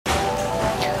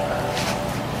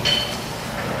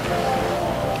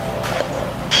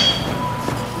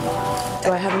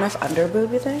Do I have enough under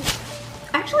boob, you think?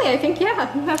 Actually, I think,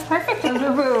 yeah, you have perfect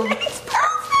under boob. It's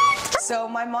perfect! So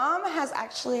my mom has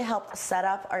actually helped set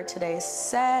up our today's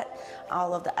set.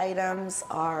 All of the items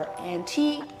are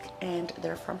antique, and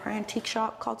they're from her antique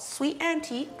shop called Sweet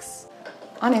Antiques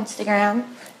on Instagram.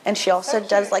 And she also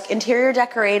does like interior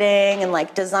decorating and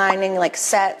like designing like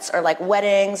sets or like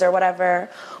weddings or whatever.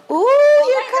 Ooh,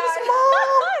 here comes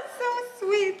Mom! So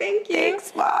sweet, thank you.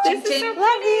 Thanks, Mom. This is so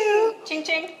Love you. Ching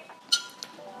ching.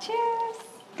 Cheers.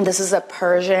 This is a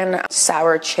Persian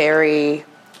sour cherry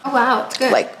Oh wow, it's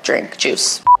good. like drink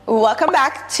juice. Welcome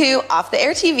back to Off the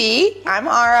Air TV. I'm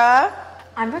Ara.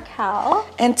 I'm Raquel.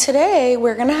 And today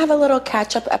we're gonna have a little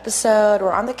catch-up episode.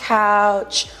 We're on the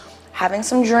couch, having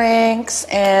some drinks,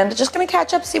 and just gonna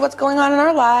catch up, see what's going on in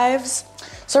our lives.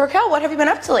 So Raquel, what have you been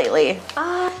up to lately?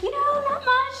 Not much.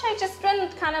 I've just been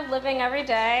kind of living every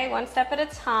day, one step at a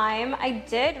time. I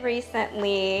did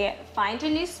recently find a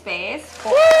new space for...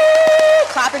 Woo!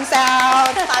 Clapping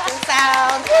sounds, clapping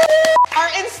sounds. Our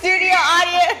in-studio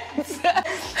audience.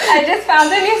 I just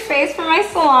found a new space for my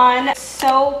salon.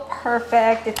 So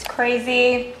perfect. It's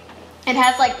crazy. It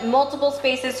has like multiple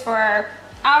spaces for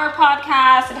our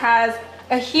podcast. It has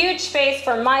a huge space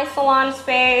for my salon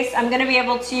space. I'm gonna be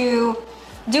able to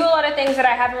do a lot of things that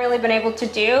I haven't really been able to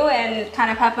do and kind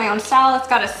of have my own style. It's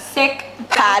got a sick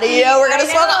patio. We're gonna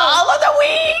smoke all of the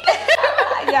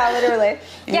weed. Yeah, literally.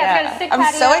 Yeah, it's got a sick patio.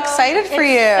 I'm so excited for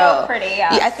you. It's so pretty,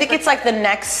 yeah. I think it's like the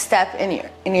next step in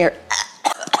your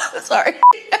sorry.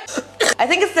 I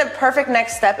think it's the perfect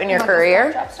next step in your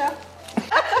career.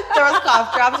 There was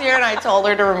cough drops here and I told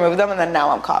her to remove them and then now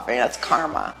I'm coughing. That's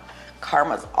karma.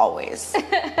 Karma's always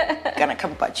gonna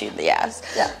come butt you in the ass.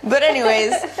 Yeah. But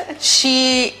anyways,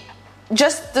 she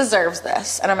just deserves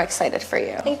this and I'm excited for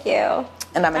you. Thank you.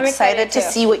 And I'm excited to too.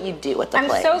 see what you do with the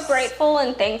place. I'm so grateful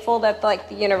and thankful that like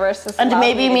the universe is. And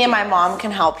maybe me and my mom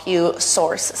can help you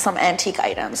source some antique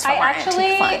items from our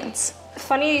antique finds.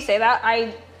 Funny you say that.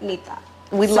 I need that.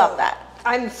 We love that.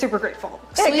 I'm super grateful.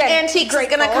 Sweet Antiques is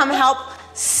gonna come help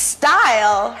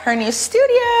style her new studio.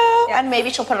 Yeah. And maybe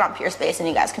she'll put it on Pure Space and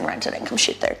you guys can rent it and come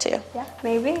shoot there too. Yeah,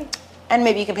 maybe. And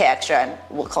maybe you can pay extra and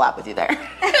we'll collab with you there.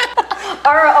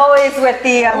 Ara always with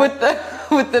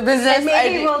the business. And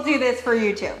maybe we'll do this for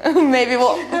you too. Maybe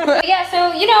we'll. Yeah,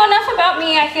 so enough about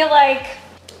me. I feel like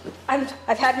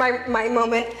I've had my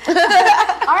moment.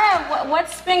 Ara,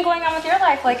 what's been going on with your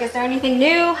life? Like, is there anything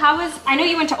new? I know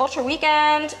you went to Ultra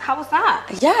Weekend. How was that?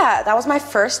 Yeah, that was my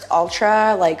first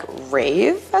Ultra like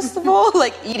rave festival,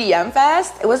 like EDM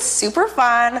fest. It was super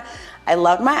fun. I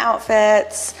loved my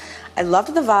outfits. I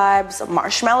loved the vibes.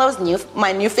 Marshmello's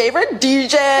my new favorite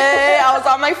DJ. I was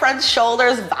on my friend's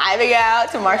shoulders vibing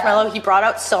out to Marshmello. Yeah. He brought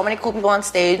out so many cool people on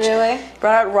stage. Really? He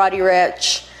brought out Roddy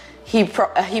Ricch. He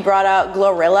brought out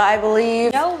Glorilla, I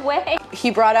believe. No way. He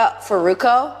brought out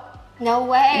Farruko. No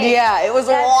way. Yeah, it was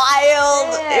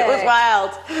wild. Sick. It was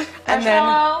wild. And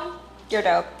Marshmello, you're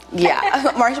dope.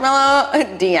 Yeah,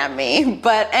 Marshmello, DM me.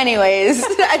 But anyways,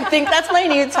 I think that's my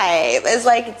new type is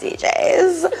like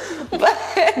DJs.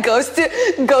 But goes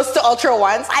to Ultra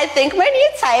once. I think my new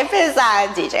type is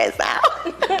DJs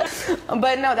now.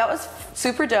 But no, that was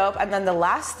super dope. And then the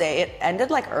last day, it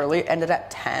ended like early, ended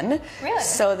at 10. Really?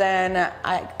 So then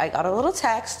I got a little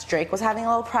text. Drake was having a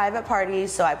little private party,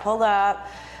 so I pulled up.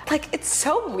 Like, it's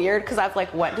so weird because I've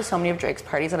like went to so many of Drake's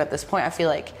parties, and at this point I feel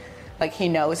like he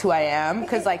knows who I am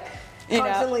because like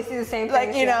constantly see the same thing.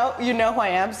 Like you know who I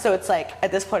am. So it's like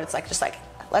at this point it's like just like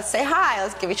let's say hi,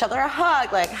 let's give each other a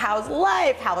hug. Like how's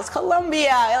life? How was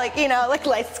Colombia? Like like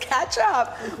let's catch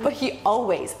up. Mm-hmm. But he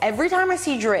always, every time I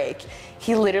see Drake,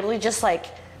 he literally just like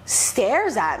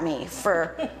stares at me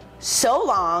for so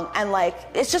long, and like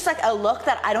it's just like a look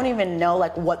that I don't even know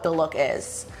like what the look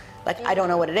is. Like I don't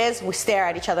know what it is. We stare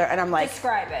at each other, and I'm like,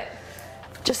 describe it.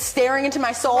 Just staring into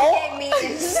my soul. Look at me.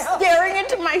 Staring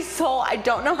into my soul. I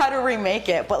don't know how to remake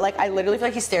it, but like I literally feel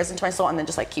like he stares into my soul and then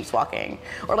just like keeps walking,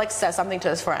 or like says something to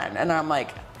his friend, and I'm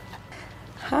like,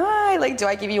 hi. Like, do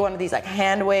I give you one of these like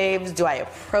hand waves? Do I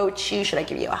approach you? Should I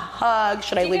give you a hug?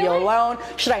 Should I leave you alone?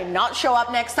 Should I not show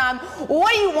up next time?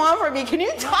 What do you want from me? Can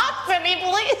you talk to me,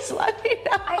 please? Let me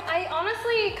know. I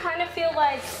honestly kind of feel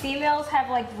like females have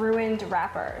like ruined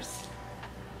rappers.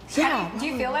 Yeah. Do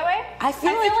you feel that way? I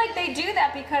feel like they do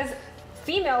that because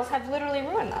females have literally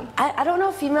ruined them. I don't know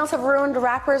if females have ruined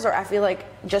rappers, or I feel like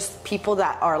just people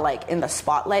that are like in the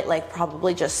spotlight like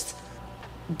probably just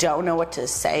don't know what to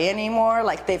say anymore.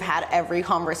 Like they've had every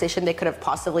conversation they could have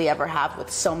possibly ever have with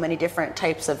so many different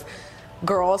types of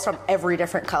girls from every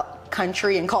different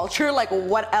country and culture. Like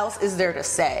what else is there to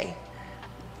say?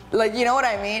 Like, you know what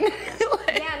I mean?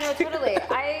 Yeah, no, totally.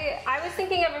 I was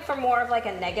thinking of it from more of like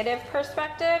a negative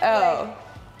perspective. Oh. Like,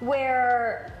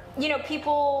 where, you know,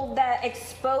 people that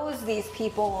expose these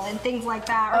people and things like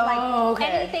that, or like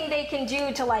anything they can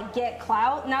do to like get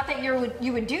clout. Not that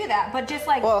you would do that, but just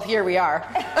like. Well, here we are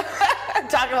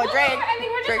talking about Drake. I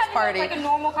mean, we're just Drake's having party. like a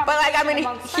normal conversation. But like, I mean,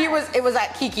 amongst he was. friends. It was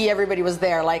at Kiki. Everybody was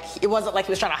there. Like, it wasn't like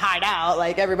he was trying to hide out.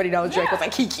 Like, everybody knows Drake Yeah. was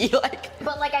at Kiki. Like.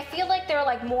 But like, I feel like they're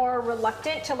like more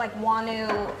reluctant to like want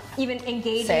to even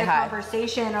engage Say in a hi.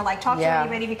 conversation or like talk to Yeah.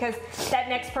 anybody, because that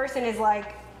next person is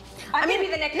like, I'm mean, gonna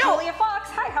be the next no. Julia Fox.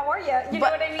 Hi, how are you? You know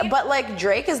what I mean? But like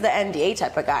Drake is the NDA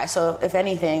type of guy, so if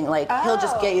anything, like he'll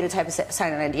just get you to type of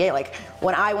sign an NDA. Like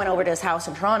when I went over to his house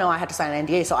in Toronto, I had to sign an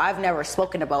NDA, so I've never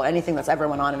spoken about anything that's ever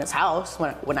went on in his house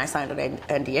when I signed an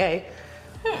NDA.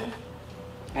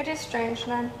 It is strange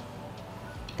then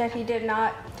that he did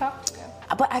not talk to you.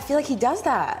 But I feel like he does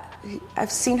that.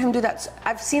 I've seen him do that.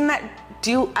 I've seen that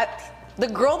do. The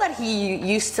girl that he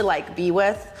used to like be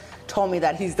with told me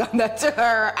that he's done that to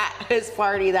her at his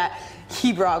party. That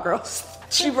he brought girls.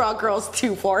 She brought girls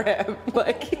too for him.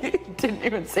 Like he didn't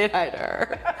even say hi to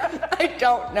her. I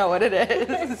don't know what it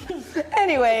is.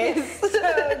 Anyways,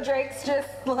 So Drake's just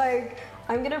like,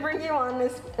 I'm gonna bring you on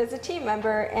as a team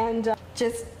member and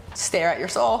just stare at your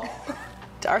soul.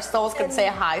 Our souls can say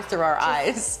hi through our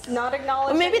eyes. not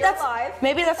acknowledge Well, maybe that you're that's alive.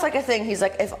 maybe that's like a thing. He's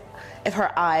like, if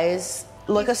her eyes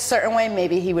look a certain way,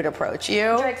 maybe he would approach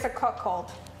you. Drake's a cuckold.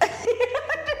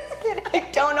 Just kidding. I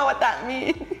don't know what that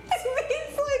means. It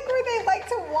means like where they like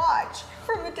to watch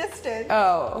from a distance.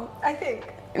 Oh. I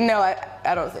think. No,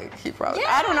 I don't think he probably.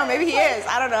 Yeah, I don't know. Maybe he it's like- is.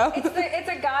 I don't know. It's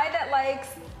a guy that likes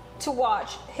to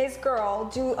watch his girl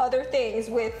do other things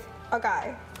with a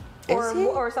guy. Is he?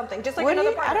 Or something. Just like Would another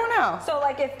he? partner. I don't know. So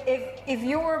like if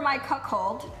you were my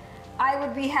cuckold, I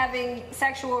would be having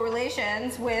sexual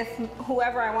relations with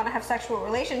whoever I want to have sexual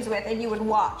relations with, and you would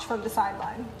watch from the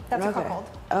sideline. That's a Okay. cuckold.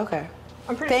 Okay.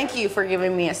 I'm pretty Thank sure. you for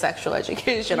giving me a sexual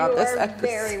education You on this are episode.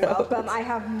 very welcome. I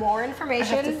have more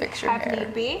information. I have to fix your hair.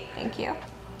 need be. Thank you.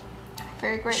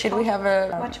 Very grateful. Should we have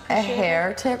Much a appreciated.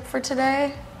 hair tip for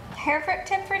today? hair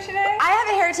tip for today? I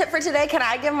have a hair tip for today. Can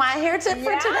I give my hair tip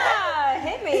for today? Yeah,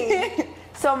 hit me.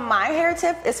 So my hair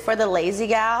tip is for the lazy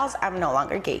gals. I'm no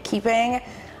longer gatekeeping.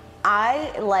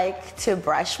 I like to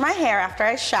brush my hair after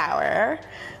I shower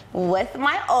with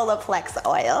my Olaplex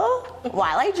oil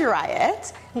while I dry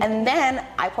it. And then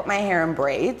I put my hair in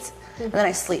braids. And then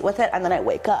I sleep with it. And then I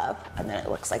wake up. And then it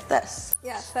looks like this.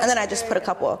 Yes, and then I that's just very put a good.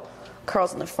 couple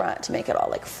curls in the front to make it all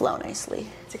like flow nicely.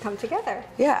 To come together.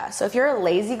 Yeah, so if you're a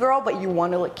lazy girl but you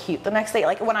want to look cute the next day,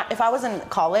 like if I was in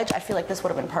college, I feel like this would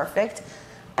have been perfect.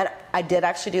 And I did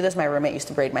actually do this. My roommate used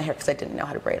to braid my hair because I didn't know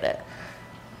how to braid it.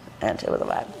 And it was a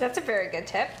vibe. That's a very good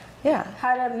tip. Yeah.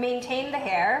 How to maintain the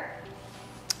hair.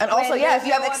 And also, When yeah, there's if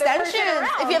you have no other person extensions,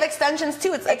 around. if you have extensions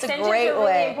too, it's a Extensions great are really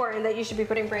way. important that you should be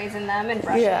putting braids in them and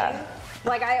brushing. Yeah.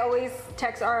 Like I always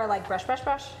text Ara like brush, brush,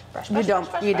 brush, brush, brush. You don't.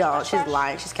 brush, You brush, don't. brush, She's brush.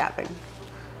 lying. She's capping.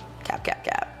 Cap, cap,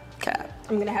 cap, cap.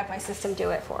 I'm gonna have my system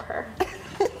do it for her.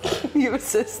 You have a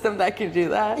system that can do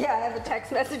that. Yeah, I have a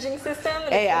text messaging system.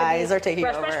 and it's gonna AIs be are taking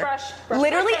brush, over. Brush, brush, brush,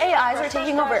 Literally, brush, brush, AIs brush, are brush,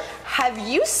 taking brush, over. Have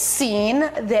you seen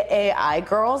the AI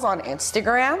girls on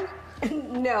Instagram? brush.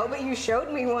 No, but you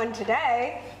showed me one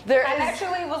today. There I is-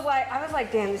 actually was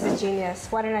like, damn, this is genius.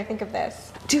 Why didn't I think of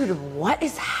this? Dude, what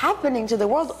is happening to the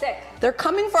world? Sick. They're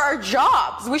coming for our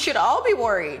jobs. We should all be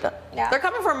worried. Yeah. They're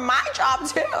coming for my job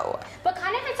too. But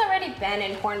kind of it's already been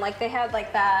in porn. Like they had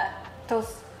like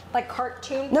those like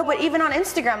cartoon. No, but even on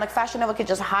Instagram, like Fashion Nova could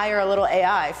just hire a little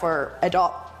AI for a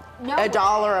No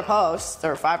dollar a post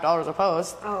or $5 a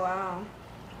post. Oh wow.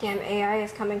 Damn, AI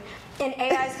is coming. And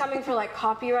AI is coming for like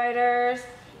copywriters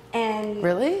and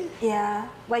Really? yeah.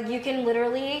 Like you can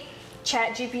literally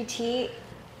chat GPT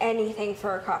anything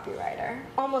for a copywriter.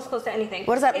 Almost close to anything.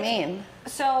 What does that It's- mean?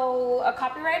 So a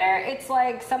copywriter, it's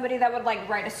like somebody that would like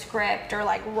write a script or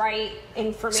like write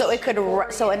information. So it could.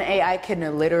 for So you. an AI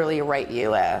can literally write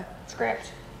you a.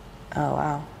 Script. Oh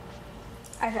wow,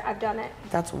 I've done it.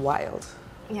 that's wild.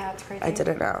 Yeah, it's crazy. I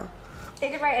didn't know.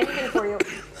 It could write anything for you.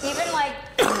 Even like,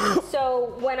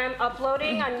 so when I'm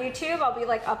uploading on YouTube, I'll be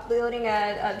like uploading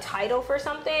a title for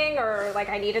something, or like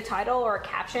I need a title or a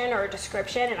caption or a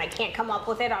description, and I can't come up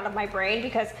with it out of my brain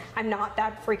because I'm not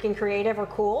that freaking creative or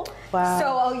cool. Wow. So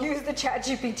I'll use the chat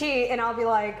GPT and I'll be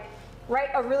like, write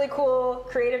a really cool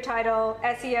creative title,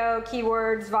 SEO,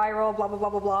 keywords, viral, blah, blah, blah,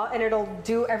 blah, blah, and it'll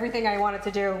do everything I want it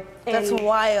to do. That's in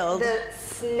wild. The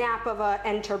snap of a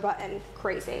enter button.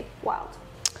 Crazy. Wild.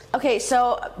 Okay,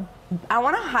 so I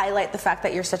want to highlight the fact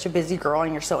that you're such a busy girl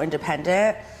and you're so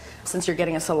independent. since you're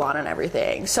getting a salon and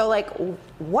everything. So like,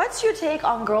 what's your take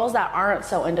on girls that aren't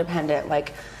so independent?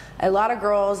 Like, a lot of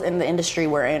girls in the industry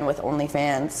we're in with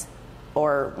OnlyFans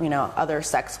or, you know, other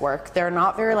sex work, they're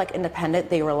not very like independent.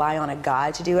 They rely on a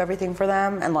guy to do everything for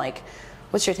them. And like,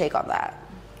 what's your take on that?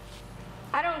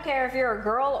 I don't care if you're a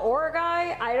girl or a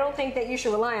guy. I don't think that you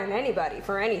should rely on anybody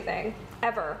for anything,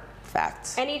 ever.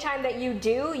 Facts. Anytime that you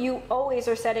do, you always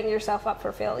are setting yourself up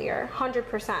for failure,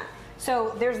 100%.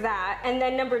 So there's that. And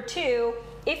then number two,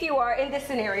 if you are in this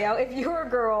scenario, if you're a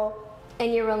girl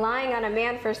and you're relying on a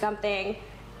man for something,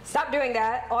 stop doing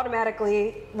that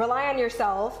automatically. Rely on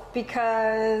yourself,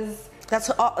 because that's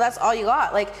all you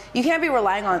got. Like, you can't be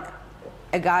relying on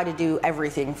a guy to do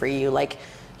everything for you. Like,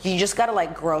 you just gotta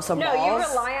like grow some balls. No, you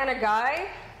rely on a guy.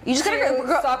 You just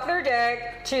gotta suck their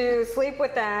dick, to sleep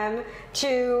with them,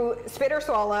 to spit or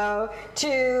swallow,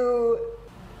 to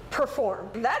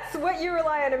perform. That's what you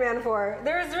rely on a man for.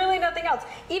 There's really nothing else.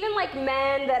 Even like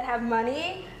men that have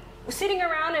money, sitting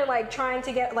around and like trying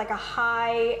to get like a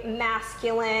high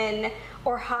masculine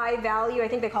or high value, I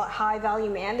think they call it high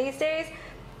value man these days.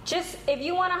 Just, if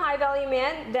you want a high value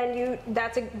man, then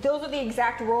those are the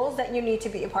exact roles that you need to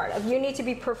be a part of. You need to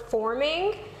be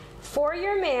performing for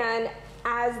your man,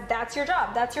 as that's your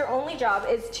job. That's your only job,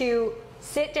 is to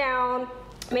sit down,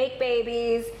 make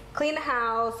babies, clean the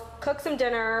house, cook some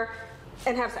dinner,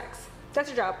 and have sex. That's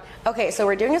your job. Okay, so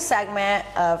we're doing a segment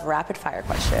of rapid fire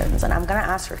questions, and I'm gonna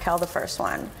ask Raquel the first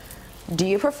one. Do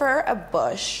you prefer a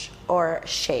bush or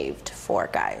shaved for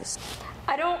guys?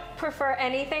 I don't prefer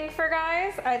anything for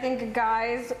guys. I think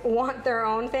guys want their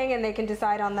own thing and they can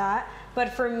decide on that.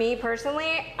 But for me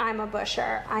personally, I'm a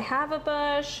busher. I have a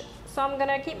bush, so I'm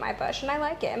gonna keep my bush, and I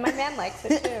like it, and my man likes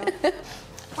it too.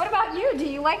 What about you? Do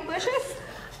you like bushes?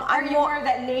 Are you more of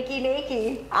that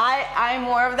nakey? I'm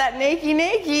more of that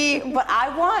nakey, but I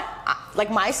want, like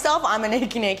myself, I'm a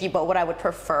nakey, but what I would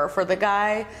prefer for the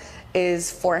guy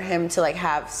is for him to like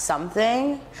have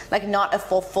something, like not a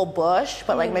full bush,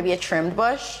 but like maybe a trimmed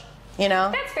bush, you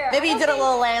know? That's fair. Maybe he did a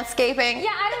little landscaping.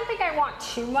 Yeah, I don't think I want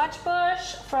too much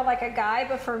bush for like a guy,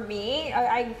 but for me,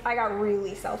 I got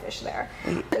really selfish there.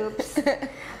 Oops.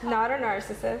 Not a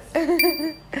narcissist.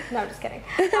 No, just kidding.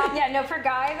 Yeah, no, for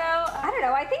guy though, I don't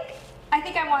know. I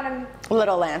think I want him. A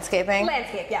little landscaping.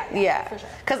 Landscape, yeah, for sure.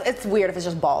 Because it's weird if it's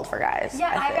just bald for guys.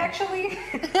 Yeah, I've actually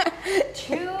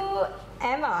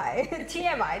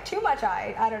TMI, too much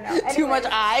eye. I don't know. Anyways, too much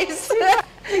eyes.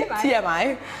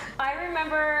 TMI. I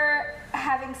remember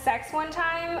having sex one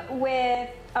time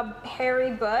with a hairy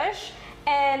bush,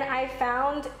 and I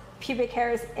found pubic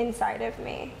hairs inside of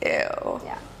me. Ew.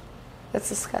 Yeah. That's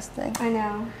disgusting. I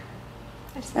know.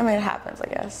 I mean, it happens, I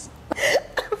guess.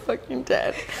 I'm fucking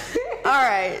dead. All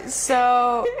right,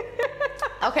 so.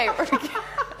 Okay. I'm so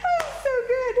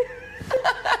good.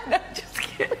 No, just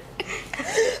kidding.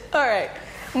 All right,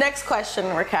 next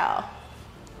question, Raquel.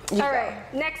 All right,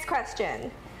 next question.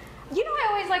 You know, I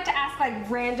always like to ask like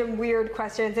random weird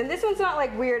questions, and this one's not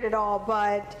like weird at all,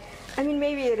 but I mean,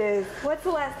 maybe it is. What's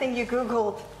the last thing you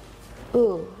Googled?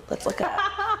 Ooh, let's look at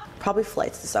probably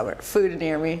flights to somewhere. Food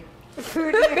near me.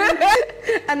 Food near me.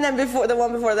 And then the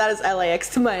one before that is LAX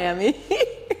to Miami,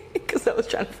 because I was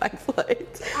trying to find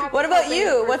flights. What about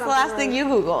you? What's the last thing you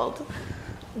Googled?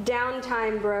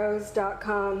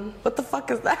 Downtimebros.com. What the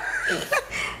fuck is that?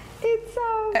 It's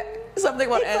something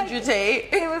about Andrew like, Tate.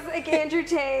 It was like Andrew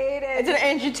Tate. And it's an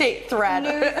Andrew Tate thread.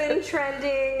 News and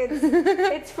trending.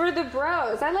 It's for the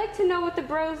bros. I like to know what the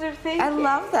bros are thinking. I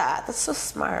love that. That's so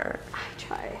smart. I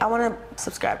try. I want to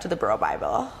subscribe to the Bro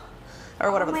Bible.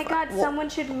 Or whatever. Oh my God, someone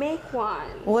should make one.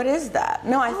 What is that?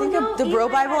 No, I think the Bro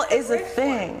Bible is a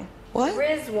thing. One.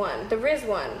 What? The Riz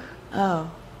one. Oh.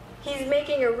 He's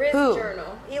making a Riz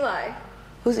journal. Eli.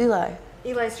 Who's Eli?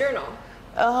 Eli's journal.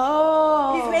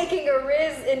 Oh. He's making a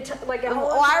Riz like a whole.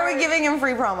 Why are we giving him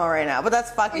free promo right now? But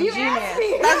that's fucking you genius. Asked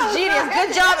me. That's genius.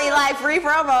 Good job, Eli. Free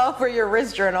promo for your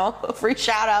Riz journal. Free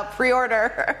shout out.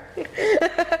 Pre-order. It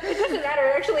doesn't matter.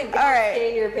 It actually All right.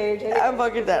 Stay in your page. Anyway. I'm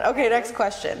fucking dead. Okay, next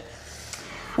question.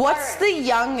 What's the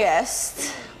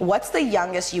youngest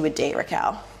you would date,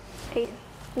 Raquel? 8.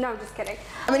 No, I'm just kidding.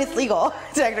 I mean, it's legal.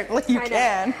 Technically, you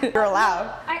can. You're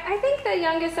allowed. I think the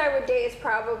youngest I would date is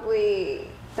probably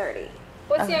 30.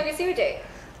 What's the youngest you would date?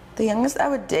 The youngest I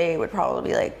would date would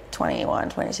probably be like 21,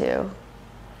 22.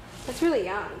 That's really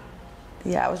young.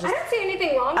 Yeah, I was just. I don't see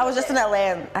anything wrong. I was just in LA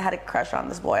and I had a crush on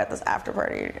this boy at this after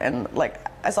party, and like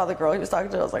I saw the girl he was talking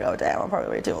to. I was like, oh damn, I'm probably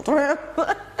way too old for him.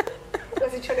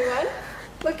 Was he 21?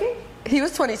 Looking? He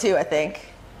was 22, I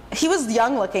think. He was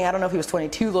young looking. I don't know if he was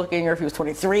 22 looking or if he was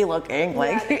 23 looking.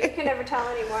 Like, Yeah, you can never tell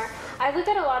anymore. I look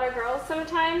at a lot of girls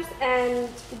sometimes, and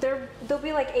they'll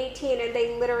be like 18, and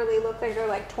they literally look like they're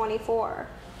like 24.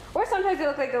 Or sometimes they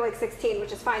look like they're like 16,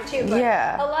 which is fine too. But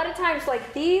Yeah. a lot of times,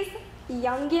 like these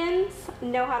youngins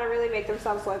know how to really make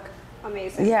themselves look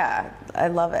amazing. yeah, I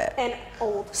love it. And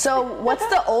old. So, what's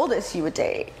the oldest you would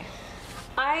date?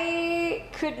 I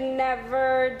could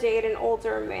never date an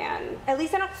older man. At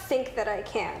least I don't think that I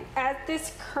can. At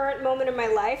this current moment in my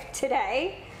life,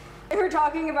 today, if we're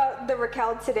talking about the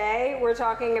Raquel today, we're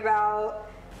talking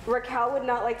about Raquel would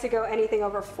not like to go anything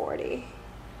over 40.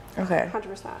 Okay.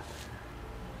 100%.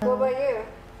 What about you?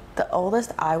 The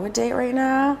oldest I would date right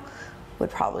now would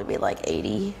probably be like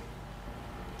 80.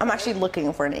 I'm actually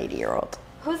looking for an 80-year-old.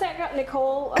 Who's that girl?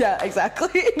 Nicole? Yeah,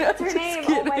 exactly. No, What's her just name?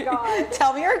 Oh my kidding. God.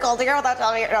 Tell me you're a gold digger without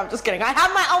telling me. No, I'm just kidding. I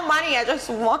have my own money. I just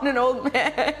want an old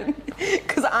man.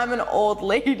 Because I'm an old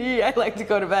lady. I like to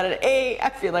go to bed at 8. I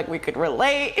feel like we could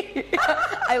relate.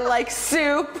 I like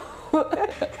soup.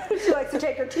 She likes to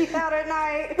take her teeth out at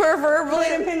night. Preferably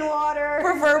Put them in water.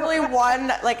 Preferably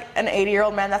one, like an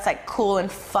 80-year-old man that's like cool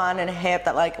and fun and hip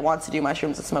that like wants to do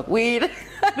mushrooms and smoke weed.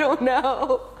 I don't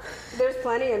know. There's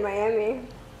plenty in Miami.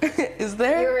 Is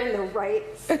there? You're in the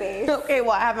right space. Okay,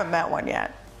 well, I haven't met one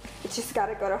yet. You just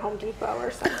gotta go to Home Depot or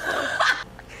something.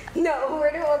 No,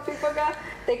 where do old people go?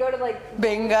 They go to like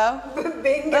Bingo.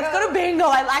 bingo. Let's go to bingo.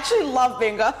 I actually love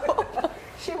bingo.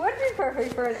 She would be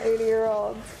perfect for an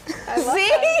 80-year-old. See?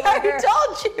 I already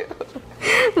told you.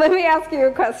 Let me ask you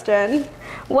a question.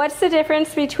 What's the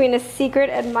difference between a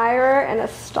secret admirer and a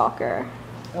stalker?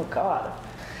 Oh, God.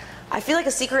 I feel like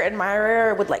a secret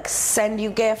admirer would like send you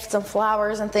gifts and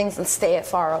flowers and things and stay it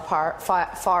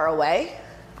far away,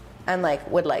 and like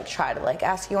would like try to like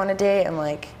ask you on a date and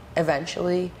like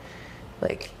eventually,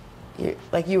 like you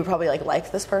would probably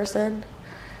like this person,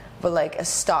 but like a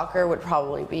stalker would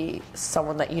probably be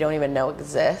someone that you don't even know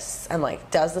exists and like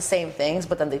does the same things,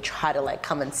 but then they try to like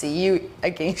come and see you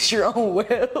against your own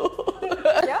will.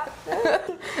 Yeah.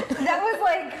 That was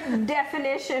like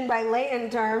definition by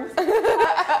latent terms.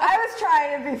 I was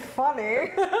trying to be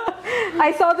funny.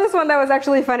 I saw this one that was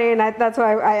actually funny, and that's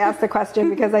why I asked the question,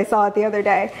 because I saw it the other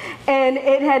day. And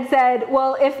it had said,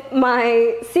 well, if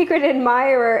my secret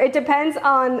admirer, it depends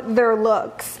on their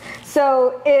looks.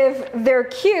 So if they're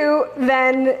cute,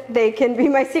 then they can be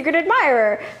my secret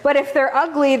admirer. But if they're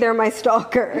ugly, they're my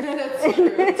stalker. That's true.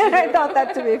 And I thought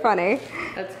that to be funny.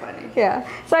 That's funny. Yeah.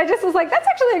 So I just was like, that's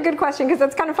actually a good question, because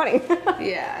that's kind of funny.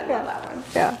 Yeah, I love that one.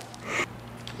 Yeah.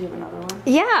 Do you have another one?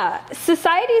 Yeah.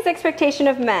 Society's expectation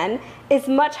of men is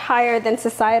much higher than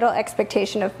societal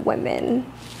expectation of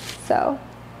women. So,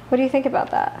 what do you think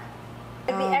about that?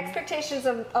 The expectations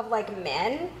of like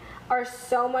men are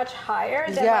so much higher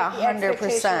than like, the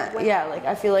expectations of 100%. women. Yeah, like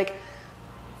I feel like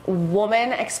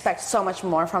women expect so much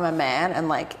more from a man, and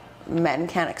like men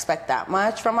can't expect that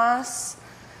much from us.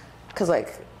 Cause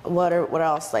like what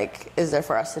else like is there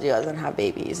for us to do other than have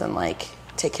babies and like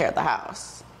take care of the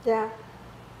house? Yeah.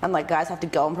 And like guys have to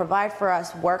go and provide for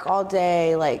us, work all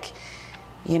day, like,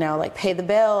 you know, like pay the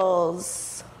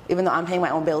bills. Even though I'm paying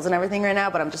my own bills and everything right now,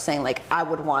 but I'm just saying like I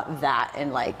would want that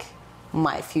in like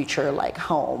my future like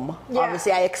home. Yeah.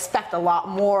 Obviously I expect a lot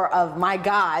more of my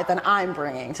guy than I'm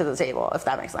bringing to the table, if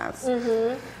that makes sense.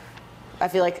 Mm-hmm. I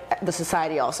feel like the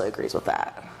society also agrees with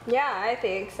that. Yeah, I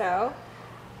think so.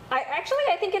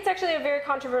 I think it's actually a very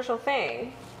controversial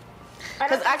thing.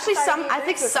 Because actually I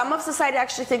think some of society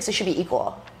actually thinks it should be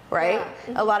equal, right? Yeah.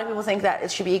 Mm-hmm. A lot of people think that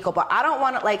it should be equal, but I don't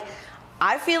want to, like,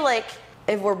 I feel like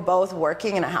if we're both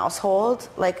working in a household,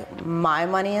 like my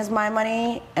money is my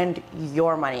money and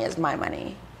your money is my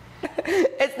money.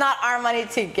 It's not our money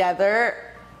together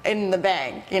in the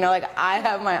bank, you know, like I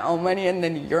have my own money and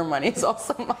then your money is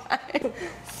also mine.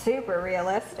 Super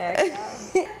realistic.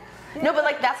 No, but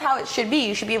like that's how it should be.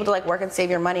 You should be able to like work and save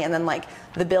your money, and then like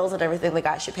the bills and everything the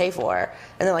guy should pay for,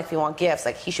 and then like if you want gifts,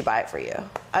 like he should buy it for you.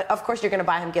 Of course, you're gonna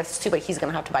buy him gifts too, but he's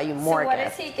gonna have to buy you more So what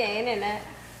gifts. does he gain in it?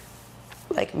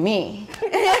 Like me.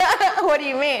 What do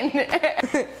you mean?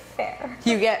 Fair.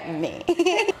 You get me.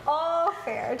 All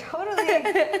fair. Totally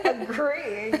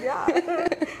agree. Yeah.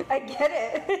 I get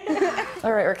it.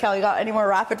 All right, Raquel, you got any more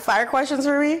rapid fire questions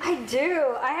for me? I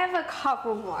do. I have a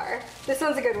couple more. This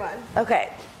one's a good one.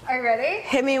 Okay. Are you ready?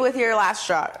 Hit me with your last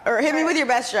shot, or hit me with your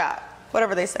best shot.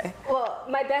 Whatever they say. Well,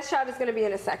 my best shot is going to be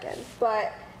in a second,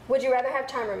 but would you rather have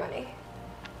time or money?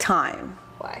 Time.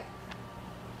 Why?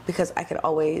 Because I could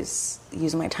always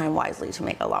use my time wisely to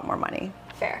make a lot more money.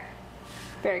 Fair.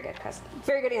 Very good question.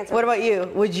 Very good answer. What about you?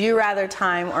 Would you rather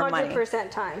time or money? 100%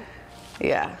 time.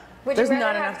 Yeah. Would There's you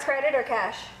rather not have enough credit or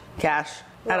cash? cash.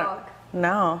 I don't. Wrong.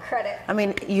 No. Credit. I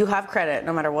mean, you have credit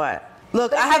no matter what.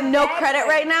 Look, But I have your no bank credit credit-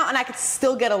 right now, and I could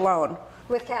still get a loan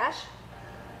With cash?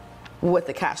 with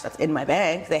the cash that's in my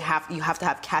bank. You have to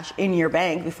have cash in your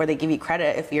bank before they give you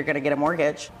credit if you're gonna get a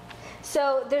mortgage.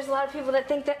 So there's a lot of people that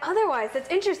think that otherwise. That's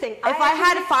interesting. If I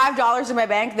had $5 in my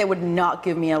bank, they would not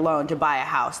give me a loan to buy a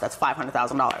house that's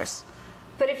 $500,000.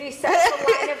 But if you set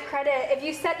the line of credit, if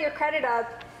you set your credit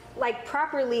up like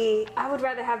properly, I would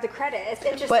rather have the credit. It's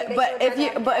interesting. But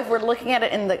if we're looking at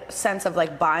it in the sense of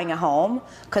like buying a home,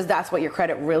 because that's what your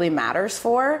credit really matters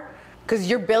for. Because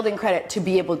you're building credit to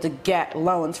be able to get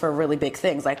loans for really big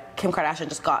things. Like Kim Kardashian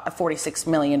just got a $46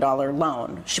 million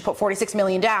loan. She put $46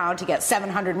 million down to get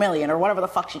 $700 million or whatever the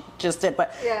fuck she just did.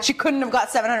 But she couldn't have got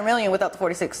 $700 million without the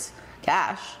 46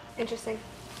 cash. Interesting.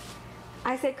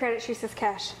 I say credit, she says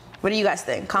cash. What do you guys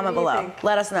think? Comment What do you below. think?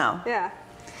 Let us know. Yeah.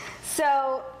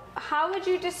 So, how would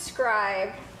you describe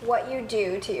what you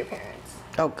do to your parents?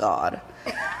 Oh God.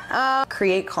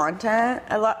 Create content.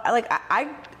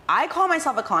 I call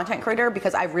myself a content creator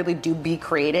because I really do be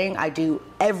creating. I do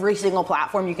every single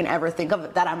platform you can ever think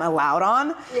of that I'm allowed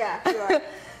on. Yeah, you are.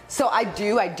 So I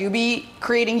do be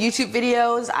creating YouTube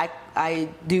videos. I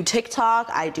do TikTok,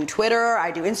 I do Twitter,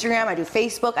 I do Instagram, I do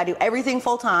Facebook, I do everything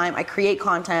full time. I create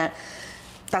content.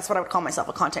 That's what I would call myself,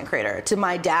 a content creator. To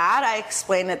my dad, I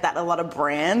explain that a lot of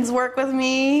brands work with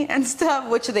me and stuff,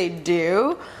 which they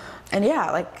do. And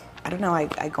yeah, like, I don't know, I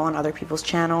go on other people's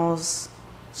channels,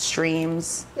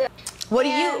 streams. Yeah.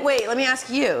 Wait, let me ask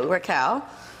you, Raquel,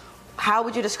 how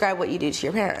would you describe what you do to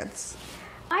your parents?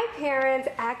 My parents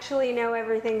actually know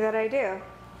everything that I do.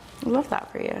 I love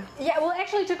that for you. Yeah, well, it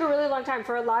actually took a really long time.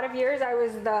 For a lot of years, I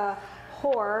was the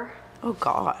whore Oh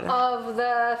God. of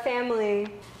the family.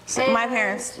 So my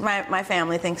parents, my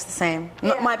family thinks the same.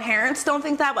 Yeah. My parents don't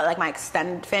think that, but like my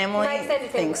extended family My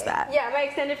extended thinks family. that. Yeah, my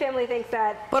extended family thinks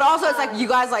that. But also, it's like you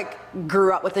guys like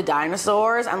grew up with the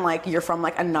dinosaurs, and like you're from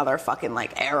like another fucking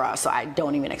like era, so I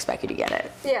don't even expect you to get it.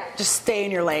 Yeah. Just stay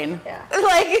in your lane. Yeah.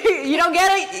 Like you don't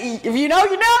get it. If you know,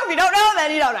 you know. If you don't know,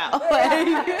 then you don't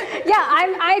know. Yeah,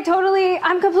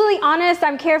 I'm completely honest.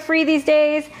 I'm carefree these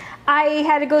days. I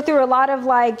had to go through a lot of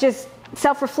like just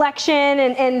self-reflection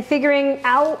and figuring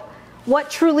out what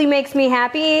truly makes me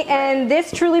happy, and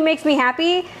this truly makes me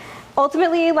happy.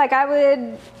 Ultimately, like I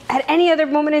would, at any other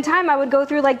moment in time, I would go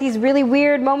through like these really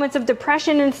weird moments of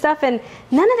depression and stuff, and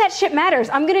none of that shit matters.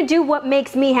 I'm gonna do what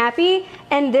makes me happy,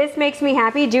 and this makes me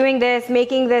happy. Doing this,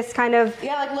 making this kind of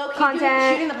Yeah, like low-key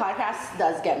content. shooting the podcast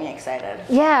does get me excited.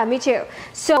 Yeah, me too.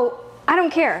 So I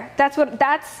don't care. That's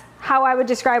how I would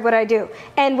describe what I do.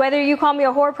 And whether you call me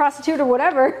a whore, prostitute, or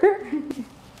whatever,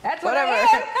 that's what I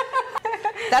am.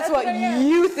 That's what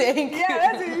you think. Yeah,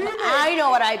 that's what you think. I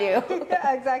know what I do.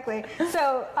 Yeah, exactly.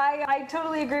 So I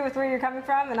totally agree with where you're coming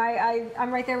from, and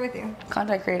I'm right there with you.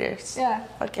 Content creators. Yeah.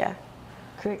 Fuck yeah.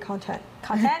 Create content.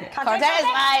 Content Content is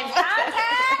live.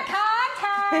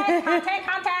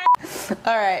 Content.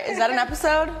 All right, is that an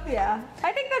episode? Yeah,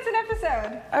 I think that's an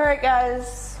episode. All right,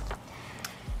 guys.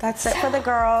 That's it for the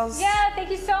girls. Yeah, thank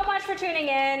you so much for tuning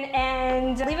in,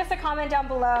 and leave us a comment down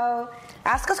below.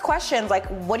 Ask us questions. Like,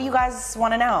 what do you guys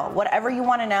want to know? Whatever you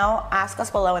want to know, ask us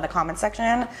below in the comment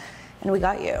section, and we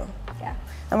got you. Yeah.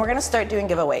 And we're gonna start doing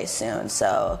giveaways soon,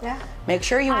 so make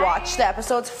sure you watch the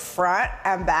episodes front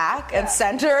and back and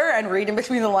center and read in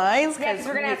between the lines. Yeah, because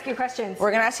we're gonna ask you questions.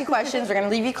 We're gonna ask you questions. We're gonna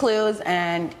leave you clues,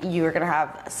 and you're gonna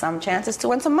have some chances to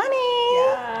win some money.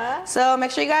 Yeah. So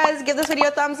make sure you guys give this video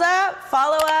a thumbs up.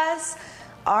 Follow us.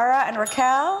 Ara and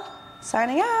Raquel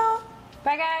signing out.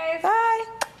 Bye, guys. Bye.